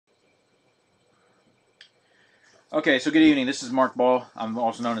Okay, so good evening. This is Mark Ball. I'm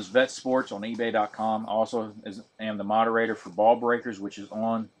also known as Vet Sports on eBay.com. I also am the moderator for Ball Breakers, which is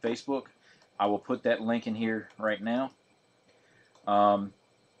on Facebook. I will put that link in here right now. Um,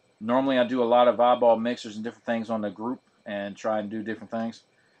 Normally, I do a lot of eyeball mixers and different things on the group and try and do different things.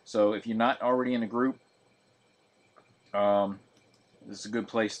 So if you're not already in the group, um, this is a good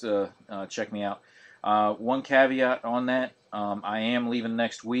place to check me out. One caveat on that: I am leaving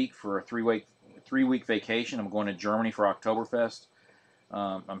next week for a three week vacation. I'm going to Germany for Oktoberfest.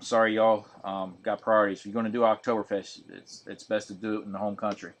 I'm sorry, y'all. Got priorities. If you're going to do Oktoberfest, it's best to do it in the home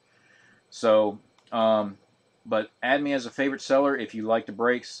country. So, but add me as a favorite seller if you like the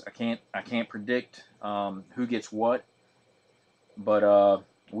breaks. I can't predict who gets what, but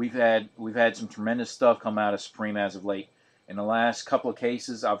we've had some tremendous stuff come out of Supreme as of late. In the last couple of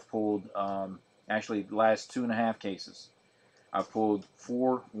cases, I've pulled actually the last 2.5 cases. I've pulled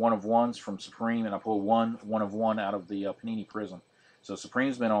 4 one-of-ones from Supreme, and I pulled one-of-one out of the Panini Prism. So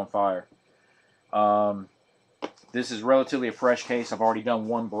Supreme's been on fire. This is relatively a fresh case. I've already done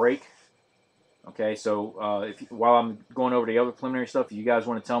one break. Okay, so while I'm going over the other preliminary stuff, if you guys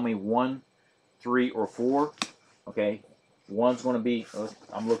want to tell me 1, 3, or 4, okay, one's going to be,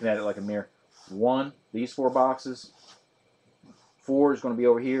 I'm looking at it like a mirror. 1, these 4 boxes. 4 is going to be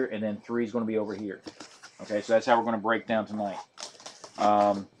over here, and then 3 is going to be over here. Okay, so that's how we're going to break down tonight.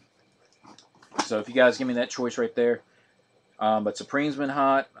 So if you guys give me that choice right there. But Supreme's been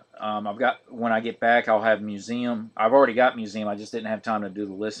hot. I've got, when I get back, I'll have Museum. I've already got Museum. I just didn't have time to do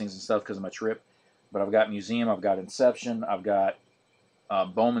the listings and stuff because of my trip. But I've got Museum. I've got Inception. I've got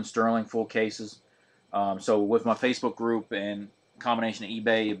Bowman Sterling full cases. So with my Facebook group and combination of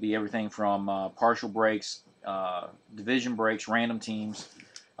eBay, it'd be everything from partial breaks, division breaks, random teams,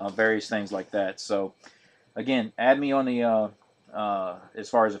 various things like that. So again, add me on the as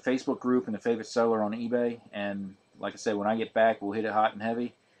far as a Facebook group and the favorite seller on eBay. And like I said, when I get back, we'll hit it hot and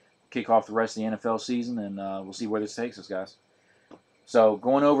heavy, kick off the rest of the NFL season, and we'll see where this takes us, guys. So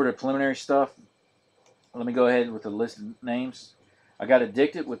going over to preliminary stuff, let me go ahead with the list of names. I got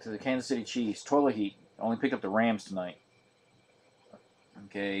addicted with the Kansas City Chiefs. Toilet Heat. Only picked up the Rams tonight.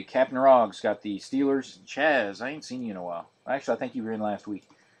 Okay, Captain Roggs got the Steelers. Chaz, I ain't seen you in a while. Actually, I think you were in last week.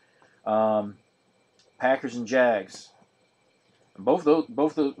 Packers and Jags. Well,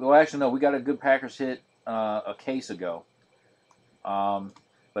 actually, no, we got a good Packers hit a case ago.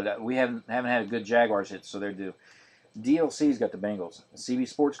 But we haven't had a good Jaguars hit, so they're due. DLC's got the Bengals. CB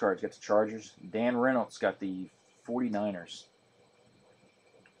Sports Cards got the Chargers. Dan Reynolds got the 49ers.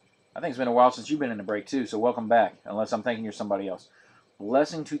 I think it's been a while since you've been in the break, too, so welcome back, unless I'm thinking you're somebody else.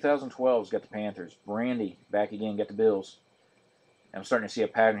 Blessing 2012's got the Panthers. Brandy, back again, got the Bills. I'm starting to see a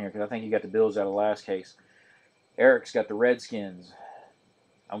pattern here because I think you got the Bills out of the last case. Eric's got the Redskins.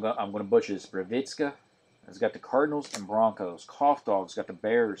 I'm going to butcher this. Bravitska has got the Cardinals and Broncos. Cough Dog's got the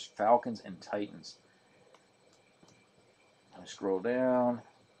Bears, Falcons, and Titans. I scroll down.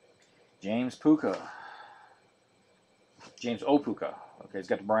 James Opuka. Okay, he's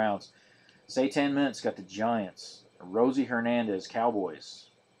got the Browns. Say 10 Minutes got the Giants. Rosie Hernandez, Cowboys.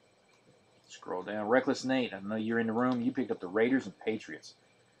 Scroll down. Reckless Nate, I know you're in the room. You picked up the Raiders and Patriots.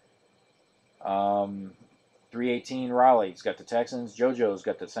 318 Raleigh's got the Texans. JoJo's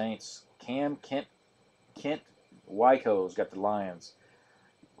got the Saints. Kent Wyco's got the Lions.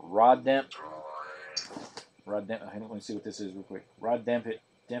 Rod Demp. Let me see what this is real quick. Rod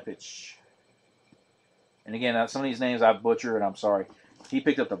Dempich. And again, some of these names I butcher, and I'm sorry. He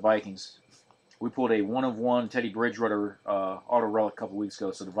picked up the Vikings. We pulled a one-of-one Teddy Bridgewater auto relic a couple weeks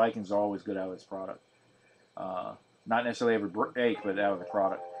ago, so the Vikings are always good out of this product. Not necessarily every break, but out of the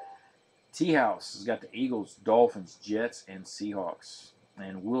product. T-House has got the Eagles, Dolphins, Jets, and Seahawks.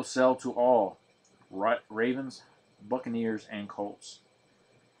 And will sell to all Ravens, Buccaneers, and Colts.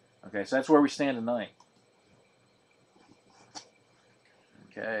 Okay, so that's where we stand tonight.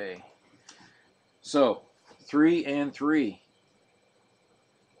 Okay. So, 3 and 3.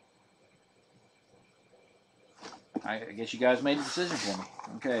 I guess you guys made a decision for me.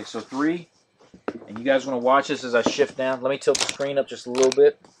 Okay, so 3. And you guys want to watch this as I shift down. Let me tilt the screen up just a little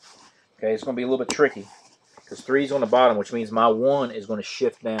bit. Okay, it's going to be a little bit tricky. Because 3 is on the bottom, which means my 1 is going to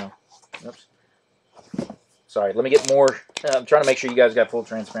shift down. Oops. Sorry, let me get more. I'm trying to make sure you guys got full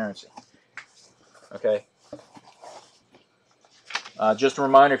transparency. Okay. Just a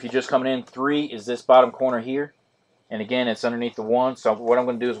reminder, if you're just coming in, 3 is this bottom corner here. And again, it's underneath the 1. So what I'm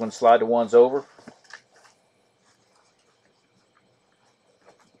going to do is I'm going to slide the 1s over.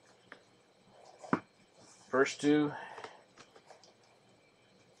 First 2.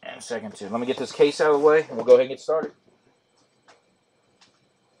 And second 2. Let me get this case out of the way, and we'll go ahead and get started.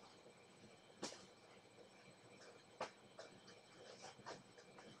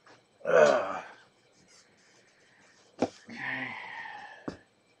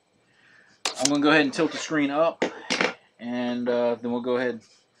 going to go ahead and tilt the screen up, and then we'll go ahead.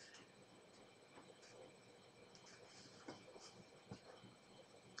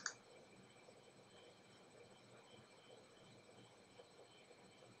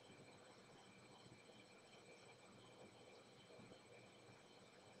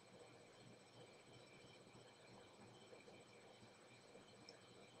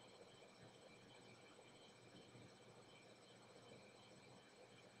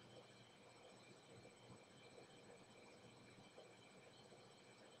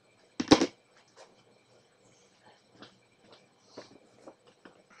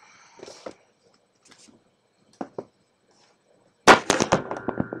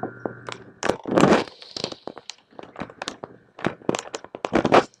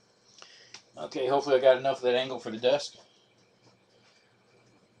 Okay, hopefully I got enough of that angle for the desk.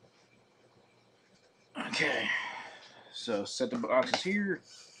 Okay, so set the boxes here.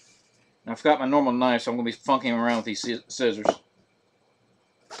 Now, I forgot my normal knife, so I'm going to be funking around with these scissors.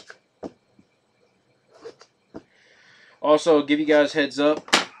 Also, give you guys heads up.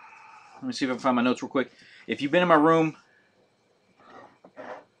 Let me see if I can find my notes real quick. If you've been in my room,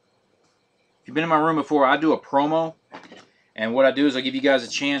 before, I do a promo, and what I do is I give you guys a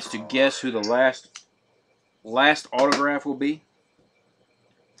chance to guess who the last autograph will be.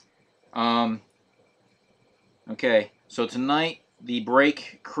 Okay, so tonight the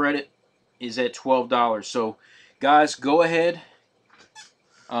break credit is at $12. So, guys, go ahead.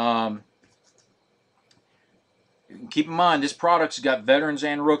 Keep in mind, this product's got veterans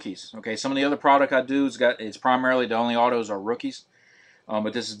and rookies. Okay, some of the other product I do it's primarily the only autos are rookies,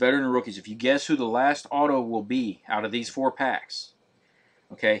 but this is veteran and rookies. If you guess who the last auto will be out of these 4 packs,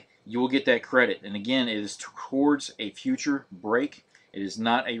 okay, you will get that credit. And again, it is towards a future break. It is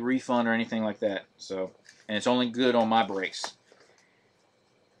not a refund or anything like that. So, and it's only good on my breaks.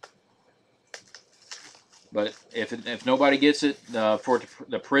 But if nobody gets it for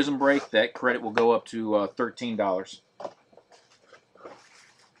the Prism break, that credit will go up to $13.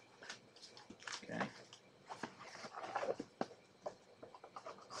 Okay.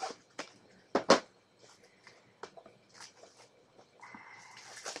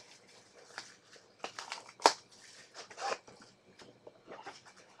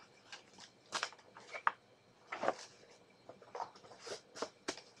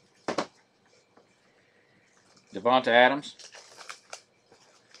 Devonta Adams.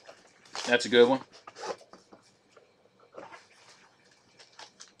 That's a good one.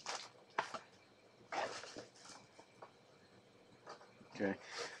 Okay.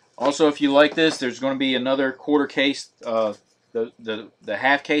 Also, if you like this, there's going to be another quarter case. The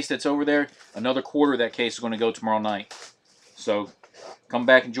half case that's over there, another quarter of that case is going to go tomorrow night. So come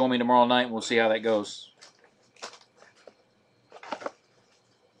back and join me tomorrow night, and we'll see how that goes.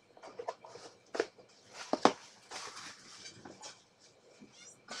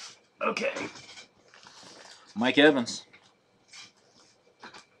 Okay. Mike Evans.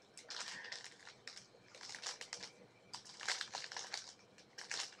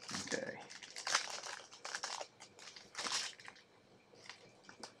 Okay.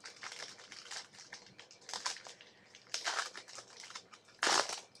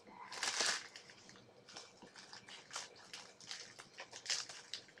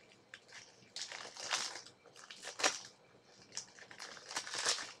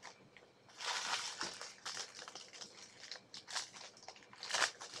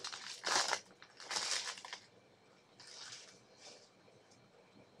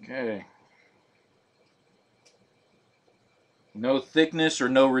 Okay. No thickness or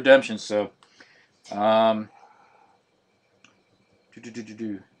no redemption, so that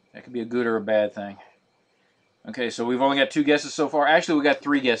could be a good or a bad thing. Okay, so we've only got 2 guesses so far. Actually, we got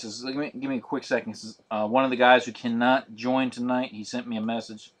 3 guesses. Give me a quick second. One of the guys who cannot join tonight, he sent me a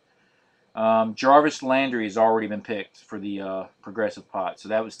message. Jarvis Landry has already been picked for the progressive pot, so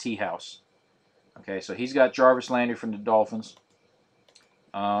that was T-House. Okay, so he's got Jarvis Landry from the Dolphins.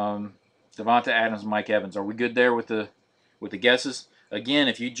 Devonta Adams, Mike Evans. Are we good there with the guesses? Again,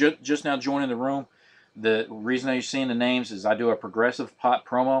 if you just now joined in the room, the reason you're seeing the names is I do a progressive pot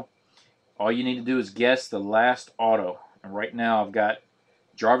promo. All you need to do is guess the last auto. And right now I've got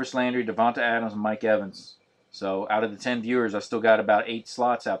Jarvis Landry, Devonta Adams, and Mike Evans. So out of the 10 viewers, I still got about 8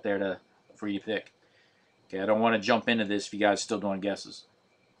 slots out there for you to pick. Okay, I don't want to jump into this if you guys are still doing guesses.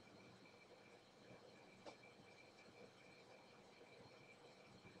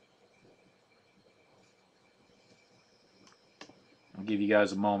 I'll give you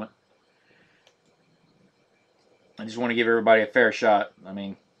guys a moment. I just want to give everybody a fair shot. I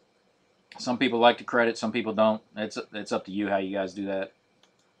mean, some people like to credit, some people don't. It's up to you how you guys do that.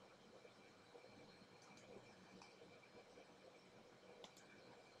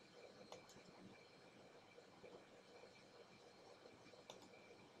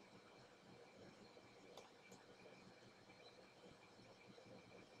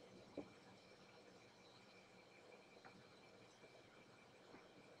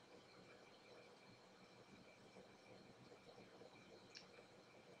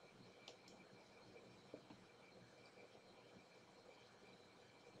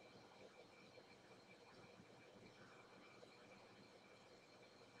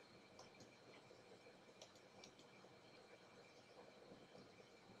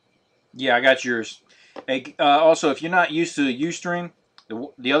 Yeah, I got yours. Hey, also, if you're not used to Ustream,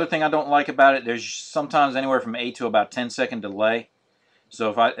 the other thing I don't like about it, there's sometimes anywhere from 8 to about 10-second delay.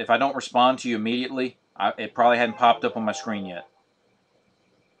 So if I don't respond to you immediately, it probably hadn't popped up on my screen yet.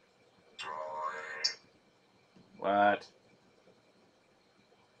 What?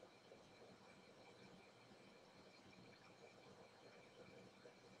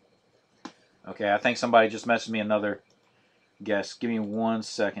 Okay, I think somebody just messaged me another guess. Give me 1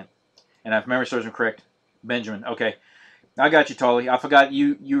 second. And if memory serves me correct, Benjamin. Okay, I got you, Tully. I forgot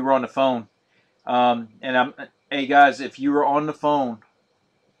you were on the phone. Hey guys, if you were on the phone,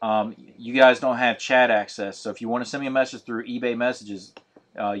 you guys don't have chat access. So if you want to send me a message through eBay messages,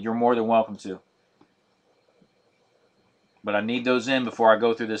 you're more than welcome to. But I need those in before I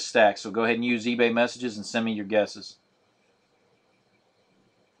go through this stack. So go ahead and use eBay messages and send me your guesses.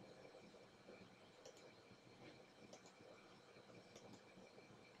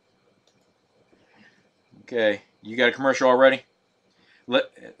 Okay, you got a commercial already?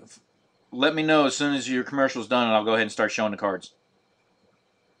 Let me know as soon as your commercial's done, and I'll go ahead and start showing the cards.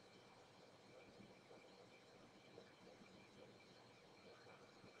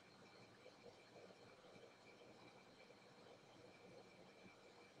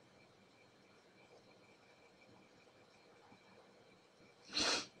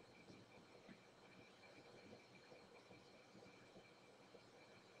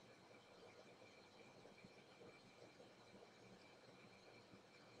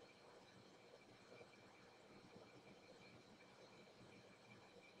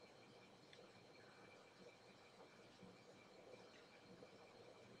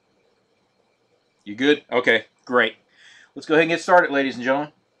 You good? Okay, great. Let's go ahead and get started, ladies and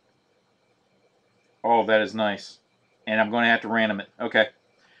gentlemen. Oh, that is nice. And I'm going to have to random it. Okay.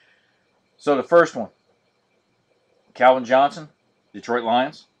 So the first one, Calvin Johnson, Detroit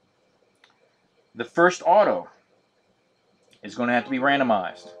Lions. The first auto is going to have to be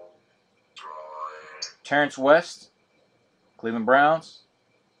randomized. Terrence West, Cleveland Browns.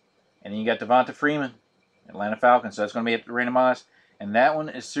 And then you got Devonta Freeman, Atlanta Falcons. So that's going to be randomized. And that one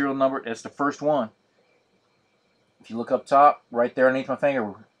is serial number. That's the first one. If you look up top, right there underneath my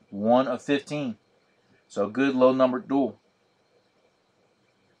finger, 1 of 15. So a good low numbered duel.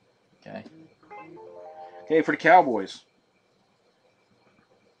 Okay. Okay, for the Cowboys.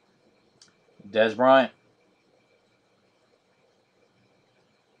 Dez Bryant.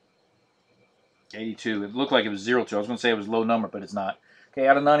 82. It looked like it was 0-2. I was going to say it was low number, but it's not. Okay,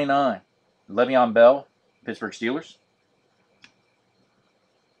 out of 99. Le'Veon Bell, Pittsburgh Steelers.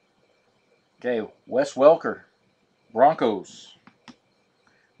 Okay, Wes Welker, Broncos.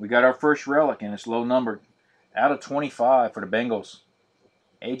 We got our first relic, and it's low numbered. Out of 25 for the Bengals.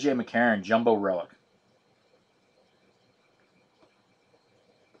 A.J. McCarron, Jumbo Relic.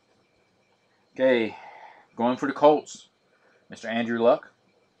 Okay, going for the Colts, Mr. Andrew Luck.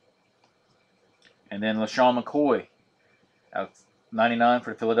 And then LaShawn McCoy, out of 99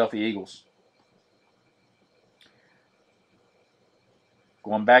 for the Philadelphia Eagles.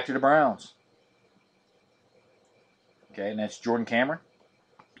 Going back to the Browns. Okay, and that's Jordan Cameron.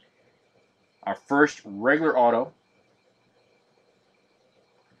 Our first regular auto,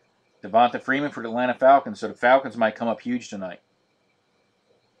 Devonta Freeman for the Atlanta Falcons. So the Falcons might come up huge tonight.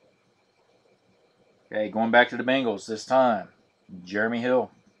 Okay, going back to the Bengals this time, Jeremy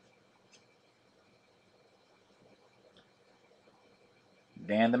Hill.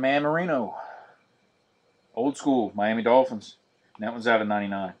 Dan the Man Marino. Old school, Miami Dolphins. And that one's out of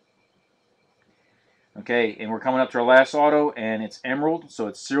 99. Okay, and we're coming up to our last auto, and it's Emerald, so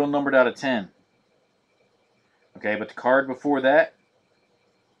it's serial numbered out of 10. Okay, but the card before that,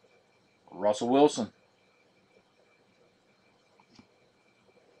 Russell Wilson.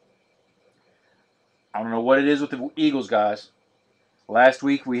 I don't know what it is with the Eagles, guys. Last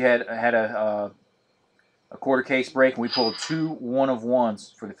week we had a quarter case break, and we pulled 2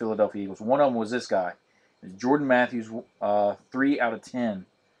 1-of-1s for the Philadelphia Eagles. One of them was this guy. It's Jordan Matthews, 3 out of 10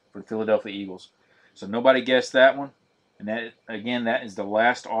 for the Philadelphia Eagles. So nobody guessed that one. And that, again, that is the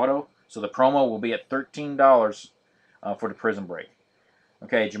last auto. So the promo will be at $13 for the prison break.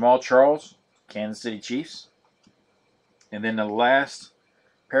 Okay, Jamal Charles, Kansas City Chiefs. And then the last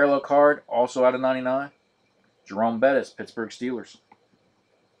parallel card, also out of 99, Jerome Bettis, Pittsburgh Steelers.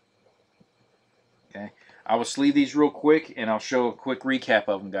 Okay, I will sleeve these real quick, and I'll show a quick recap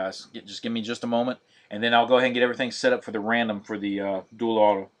of them, guys. Just give me just a moment, and then I'll go ahead and get everything set up for the random for the dual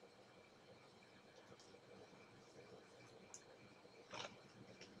auto.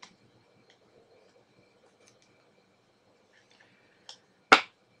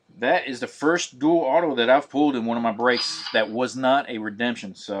 That is the first dual auto that I've pulled in one of my breaks that was not a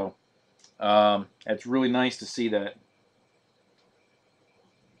redemption. So It's really nice to see that.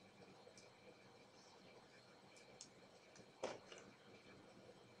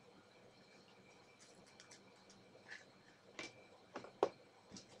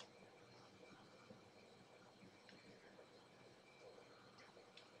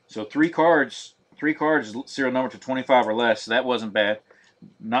 So three cards serial number to 25 or less. So that wasn't bad.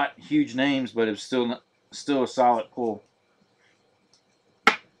 Not huge names, but it was still a solid pull.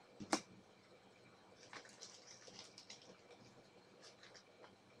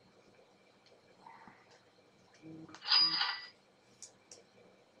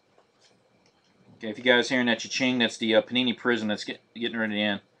 Okay, if you guys hearing that cha-ching, that's the Panini Prism that's getting ready to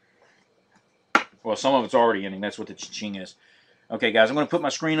end. Well, some of it's already ending. That's what the cha-ching is. Okay, guys, I'm going to put my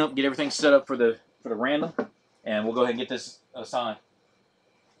screen up, get everything set up for the random, and we'll go ahead and get this assigned.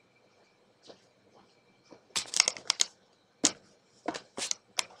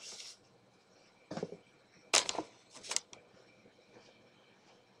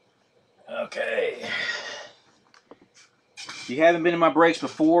 Okay. If you haven't been in my breaks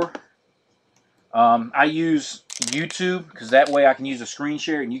before, I use YouTube because that way I can use a screen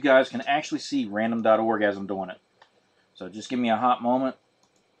share and you guys can actually see random.org as I'm doing it. So just give me a hot moment.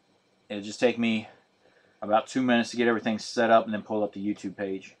 It'll just take me about 2 minutes to get everything set up and then pull up the YouTube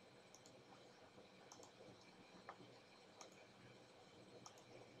page.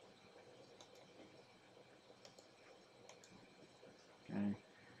 Okay.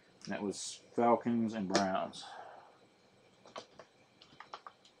 That was Falcons and Browns.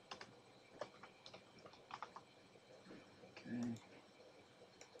 Okay.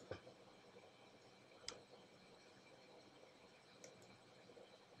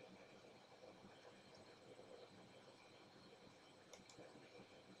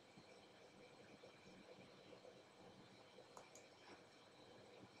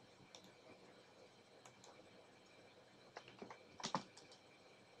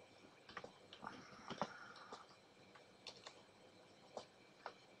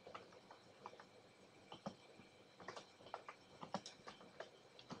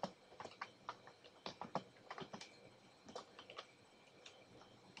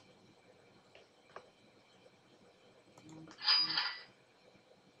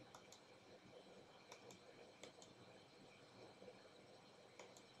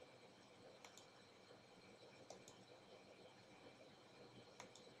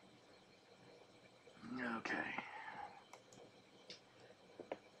 Okay.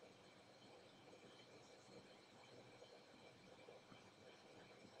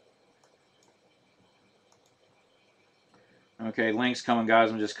 Okay, links coming,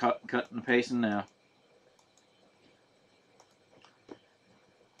 guys. I'm just cutting and pasting now.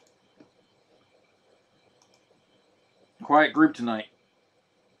 Quiet group tonight.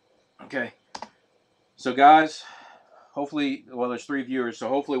 Okay. So, guys, hopefully, well, there's 3 viewers, so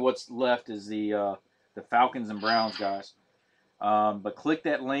hopefully what's left is the Falcons and Browns, guys. But click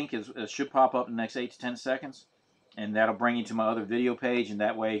that link. It should pop up in the next 8 to 10 seconds. And that'll bring you to my other video page, and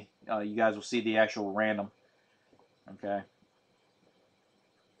that way you guys will see the actual random. Okay.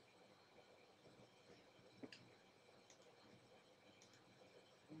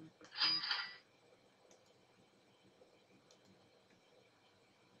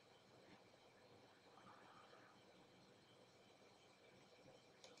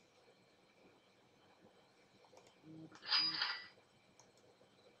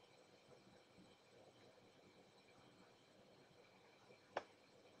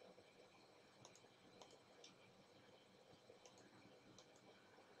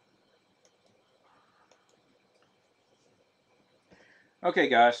 Okay,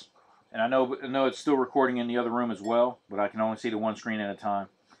 guys. And I know it's still recording in the other room as well, but I can only see the one screen at a time.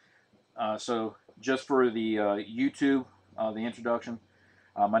 So just for the YouTube, the introduction,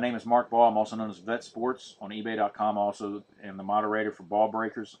 my name is Mark Ball. I'm also known as Vet Sports on eBay.com. Also am the moderator for Ball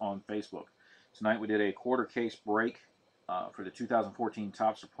Breakers on Facebook. Tonight we did a quarter case break for the 2014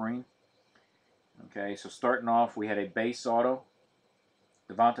 Top Supreme. Okay, so starting off, we had a base auto,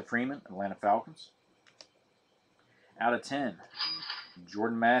 Devonta Freeman, Atlanta Falcons. Out of 10,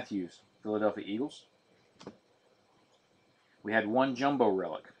 Jordan Matthews, Philadelphia Eagles. We had one jumbo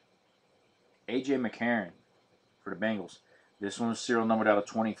relic, A.J. McCarron for the Bengals. This one was serial numbered out of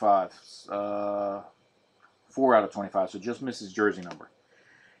 25. 4 out of 25, so just missed his jersey number.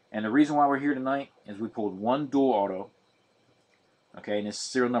 And the reason why we're here tonight is we pulled one dual auto. Okay, and it's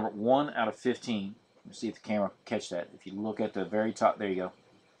serial number 1 out of 15. Let's see if the camera can catch that. If you look at the very top, there you go.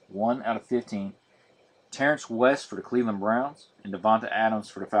 1 out of 15. Terrence West for the Cleveland Browns and Devonta Adams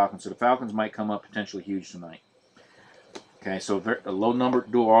for the Falcons. So the Falcons might come up potentially huge tonight. Okay, so a low number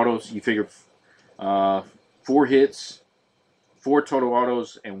dual autos. You figure 4 hits, 4 total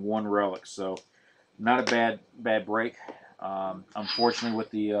autos, and 1 relic. So not a bad break. Unfortunately, with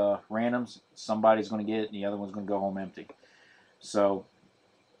the randoms, somebody's going to get it, and the other one's going to go home empty. So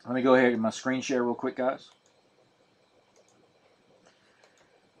let me go ahead and my screen share real quick, guys.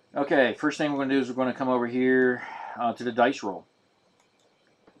 Okay, first thing we're going to do is we're going to come over here to the dice roll.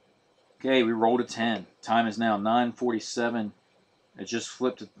 Okay, we rolled a 10. Time is now 9:47. It just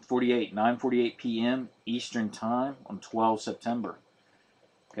flipped to 48. 9:48 p.m. Eastern Time on 12 September.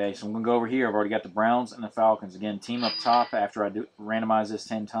 Okay, so I'm going to go over here. I've already got the Browns and the Falcons. Again, team up top after I randomize this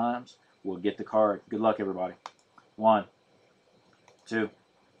 10 times. We'll get the card. Good luck, everybody. 1, 2,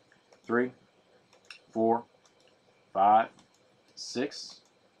 3, 4, 5, 6,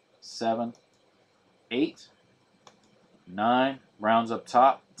 7, 8, 9. Browns up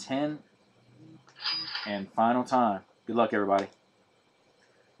top. 10. And final time. Good luck, everybody.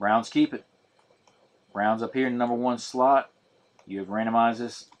 Browns keep it. Browns up here in the number 1 slot. You have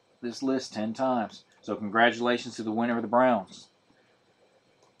randomized this list 10 times. So congratulations to the winner of the Browns.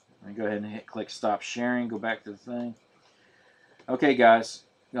 Let me go ahead and click stop sharing. Go back to the thing. Okay, guys.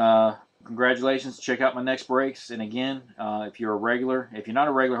 Congratulations. Check out my next breaks. And again, if you're a regular, if you're not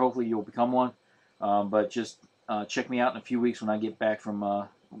a regular, hopefully you'll become one. But just check me out in a few weeks when I get back from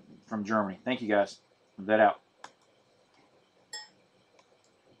Germany. Thank you, guys. Vet out.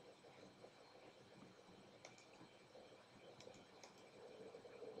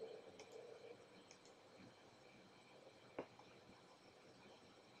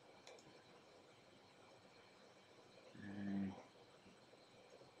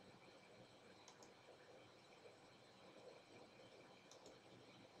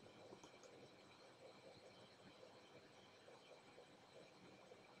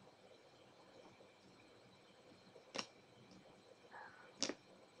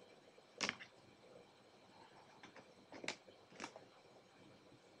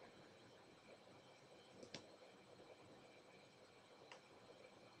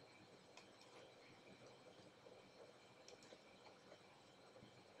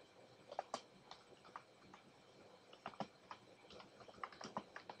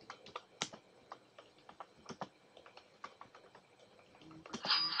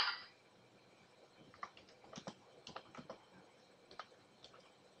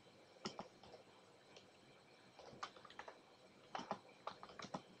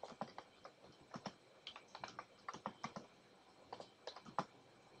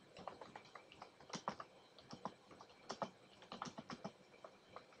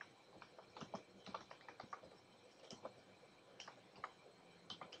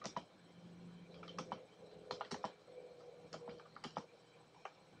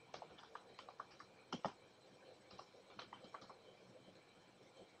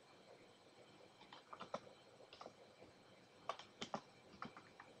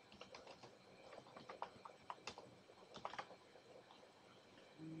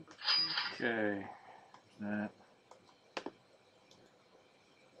 Okay. That.